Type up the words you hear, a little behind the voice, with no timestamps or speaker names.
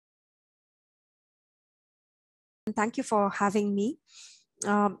and thank you for having me.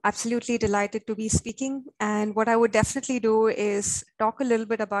 Absolutely delighted to be speaking. And what I would definitely do is talk a little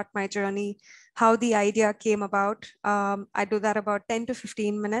bit about my journey, how the idea came about. I do that about 10 to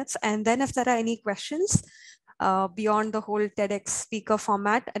 15 minutes. And then if there are any questions beyond the whole TEDx speaker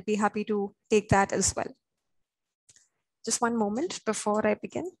format, I'd be happy to take that as well. Just one moment before I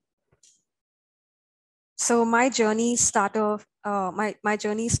begin. So my journey started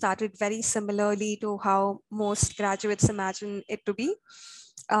very similarly to how most graduates imagine it to be.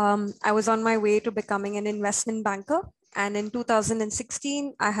 I was on my way to becoming an investment banker. And in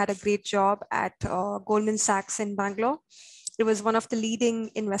 2016, I had a great job at Goldman Sachs in Bangalore. It was one of the leading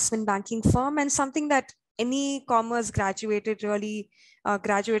investment banking firm and something that any commerce graduate really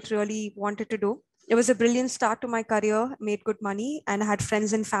wanted to do. It was a brilliant start to my career, made good money, and I had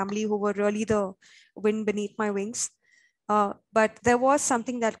friends and family who were really the wind beneath my wings. But there was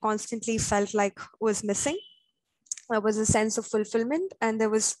something that constantly felt like was missing. There was a sense of fulfillment, and there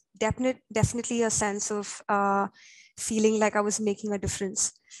was definitely a sense of feeling like I was making a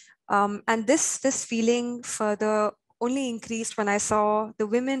difference. And this feeling further only increased when I saw the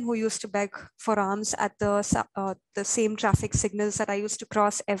women who used to beg for alms at the same traffic signals that I used to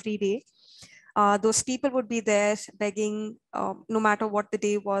cross every day. Those people would be there begging no matter what the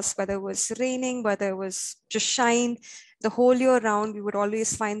day was, whether it was raining, whether it was just shine. The whole year round, we would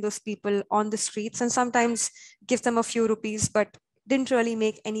always find those people on the streets and sometimes give them a few rupees, but didn't really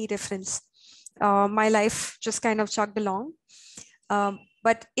make any difference. My life just kind of chugged along.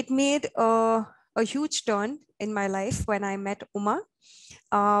 But it made a huge turn in my life when I met Uma.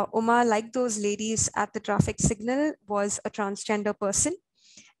 Uma, like those ladies at the traffic signal, was a transgender person.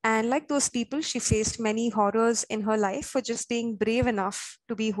 And like those people, she faced many horrors in her life for just being brave enough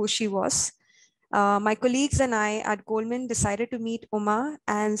to be who she was. My colleagues and I at Goldman decided to meet Uma,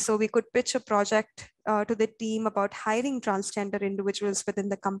 and so we could pitch a project to the team about hiring transgender individuals within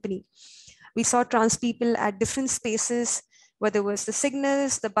the company. We saw trans people at different spaces, whether it was the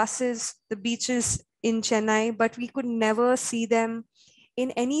signals, the buses, the beaches in Chennai, but we could never see them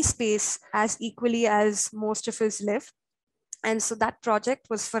in any space as equally as most of us live. And so that project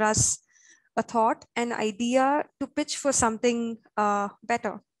was for us a thought, an idea to pitch for something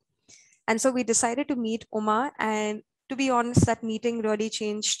better. And so we decided to meet Uma, and to be honest, that meeting really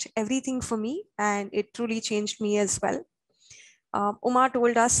changed everything for me, and it truly changed me as well. Uma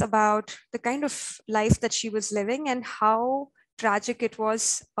told us about the kind of life that she was living and how tragic it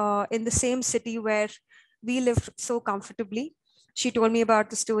was in the same city where we lived so comfortably. She told me about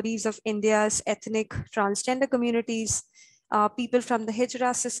the stories of India's ethnic transgender communities, people from the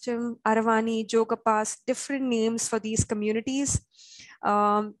Hijra system, Aravani, Jogapas, different names for these communities.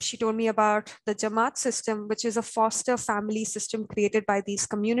 She told me about the Jamaat system, which is a foster family system created by these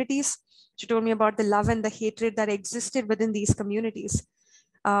communities. She told me about the love and the hatred that existed within these communities.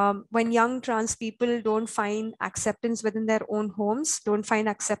 When young trans people don't find acceptance within their own homes, don't find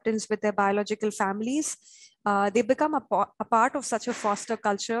acceptance with their biological families, they become a part of such a foster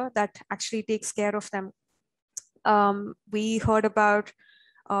culture that actually takes care of them. We heard about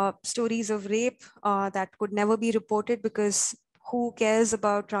stories of rape that could never be reported because who cares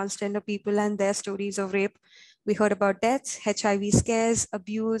about transgender people and their stories of rape? We heard about deaths, HIV scares,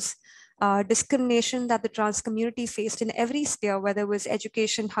 abuse, discrimination that the trans community faced in every sphere, whether it was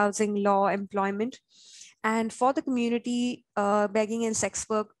education, housing, law, employment. And for the community, begging and sex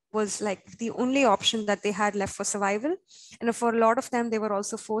work was like the only option that they had left for survival. And for a lot of them, they were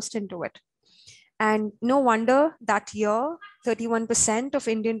also forced into it. And no wonder that year, 31% of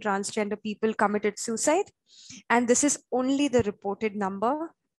Indian transgender people committed suicide. And this is only the reported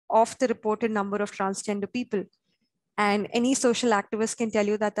number of the reported number of transgender people. And any social activist can tell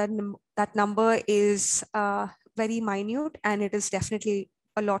you that that number is very minute, and it is definitely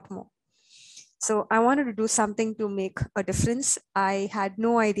a lot more. So I wanted to do something to make a difference. I had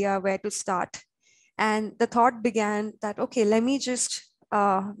no idea where to start. And the thought began that, okay, let me just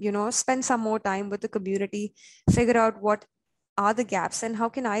spend some more time with the community, figure out what are the gaps and how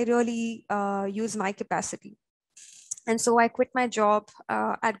can I really use my capacity. And so I quit my job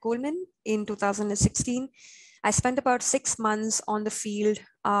at Goldman in 2016. I spent about 6 months on the field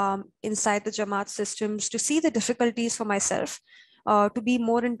inside the Jamaat systems to see the difficulties for myself, to be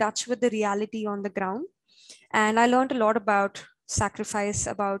more in touch with the reality on the ground. And I learned a lot about sacrifice,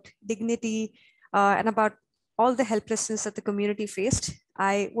 about dignity, and about all the helplessness that the community faced.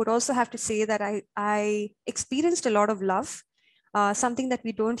 I would also have to say that I experienced a lot of love, something that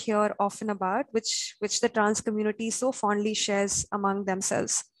we don't hear often about, which the trans community so fondly shares among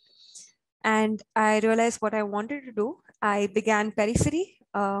themselves. And I realized what I wanted to do. I began PeriFerry,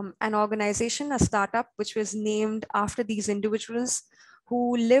 an organization, a startup, which was named after these individuals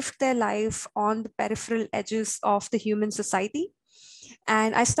who lived their life on the peripheral edges of the human society.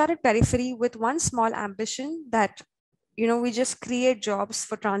 And I started PeriFerry with one small ambition that, we just create jobs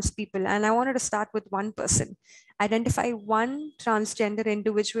for trans people. And I wanted to start with one person, identify one transgender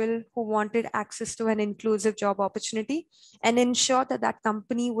individual who wanted access to an inclusive job opportunity, and ensure that that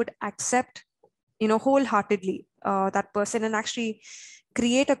company would accept, wholeheartedly that person and actually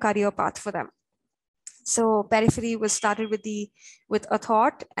create a career path for them. So PeriFerry was started with a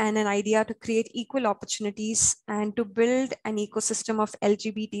thought and an idea to create equal opportunities and to build an ecosystem of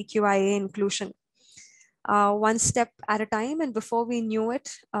LGBTQIA inclusion. One step at a time, and before we knew it,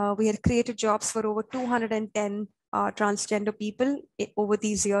 we had created jobs for over 210 transgender people over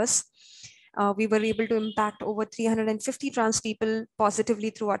these years. We were able to impact over 350 trans people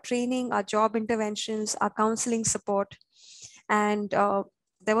positively through our training, our job interventions, our counseling support. And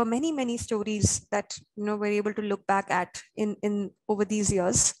there were many stories that we're able to look back at in over these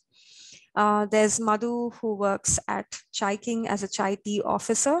years. There's Madhu, who works at Chai King as a chai tea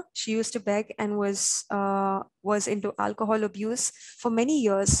officer. She used to beg and was into alcohol abuse for many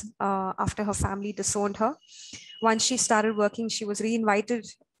years after her family disowned her. Once she started working, she was reinvited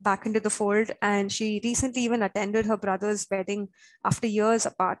back into the fold, and she recently even attended her brother's wedding after years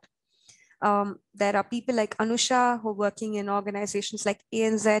apart. There are people like Anusha who are working in organizations like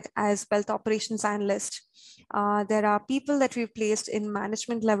ANZ as wealth operations analyst. There are people that we've placed in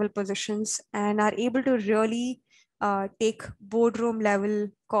management level positions and are able to really take boardroom level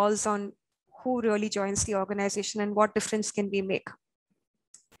calls on who really joins the organization and what difference can we make.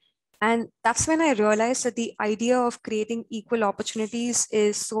 And that's when I realized that the idea of creating equal opportunities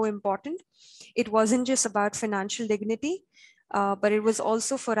is so important. It wasn't just about financial dignity, but it was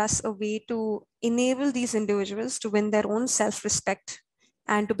also for us a way to enable these individuals to win their own self-respect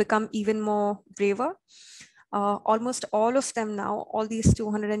and to become even more braver. Almost all of them now, all these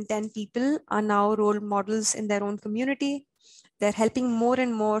 210 people are now role models in their own community. They're helping more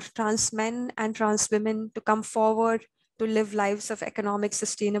and more trans men and trans women to come forward to live lives of economic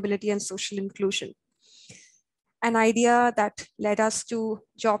sustainability and social inclusion. An idea that led us to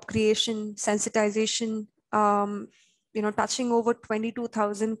job creation, sensitization, touching over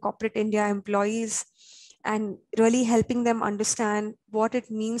 22,000 corporate India employees and really helping them understand what it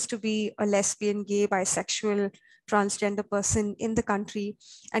means to be a lesbian, gay, bisexual, transgender person in the country,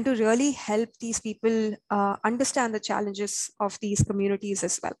 and to really help these people understand the challenges of these communities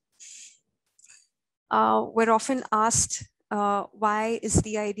as well. We're often asked, why is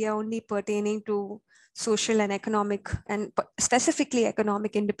the idea only pertaining to social and economic, and specifically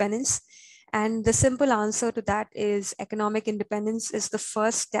economic independence? And the simple answer to that is economic independence is the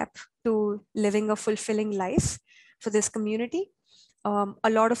first step to living a fulfilling life for this community. A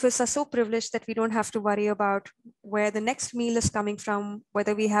lot of us are so privileged that we don't have to worry about where the next meal is coming from,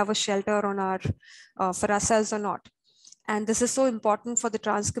 whether we have a shelter on our for ourselves or not. And this is so important for the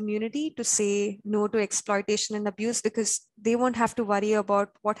trans community to say no to exploitation and abuse, because they won't have to worry about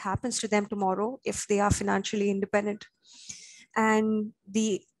what happens to them tomorrow if they are financially independent. And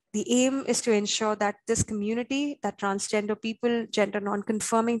the aim is to ensure that this community, that transgender people, gender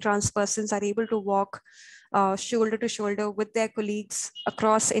non-conforming trans persons are able to walk shoulder to shoulder with their colleagues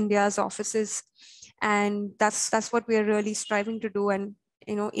across India's offices. And that's what we are really striving to do and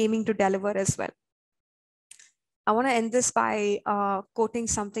aiming to deliver as well. I want to end this by quoting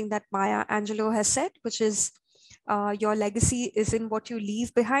something that Maya Angelou has said, which is, your legacy isn't what you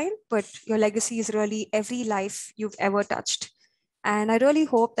leave behind, but your legacy is really every life you've ever touched. And I really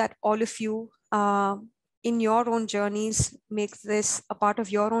hope that all of you in your own journeys make this a part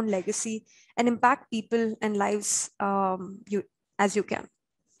of your own legacy and impact people and lives as you can.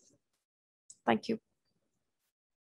 Thank you.